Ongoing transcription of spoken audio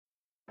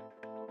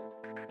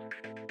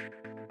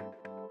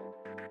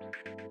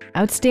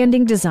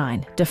Outstanding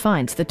design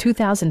defines the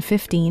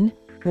 2015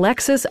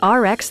 Lexus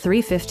RX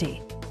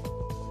 350.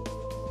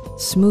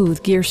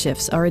 Smooth gear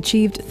shifts are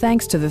achieved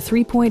thanks to the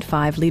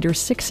 3.5-liter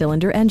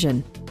six-cylinder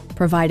engine,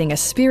 providing a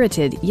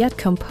spirited yet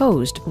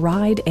composed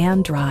ride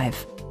and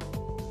drive.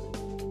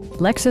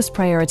 Lexus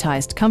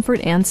prioritized comfort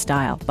and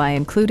style by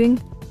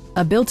including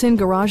a built-in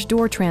garage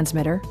door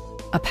transmitter,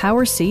 a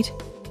power seat,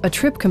 a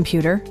trip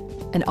computer,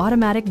 an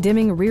automatic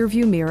dimming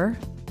rearview mirror,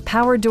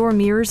 power door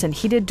mirrors and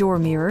heated door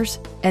mirrors,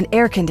 and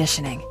air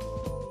conditioning.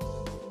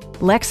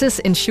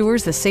 Lexus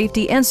ensures the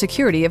safety and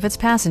security of its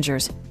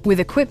passengers with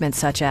equipment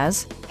such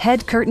as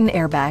head curtain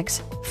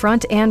airbags,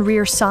 front and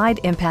rear side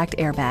impact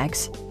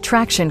airbags,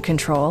 traction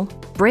control,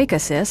 brake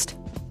assist,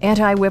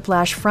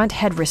 anti-whiplash front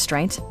head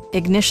restraint,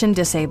 ignition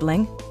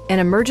disabling, an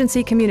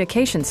emergency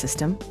communication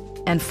system,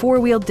 and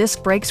four-wheel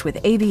disc brakes with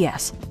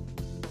ABS.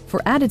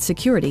 For added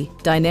security,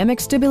 dynamic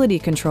stability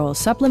control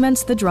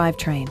supplements the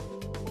drivetrain.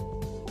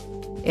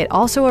 It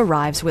also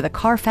arrives with a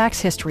Carfax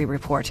history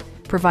report,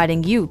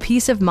 providing you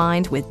peace of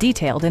mind with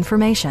detailed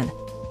information.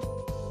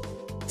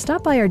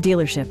 Stop by our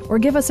dealership or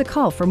give us a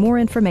call for more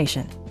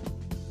information.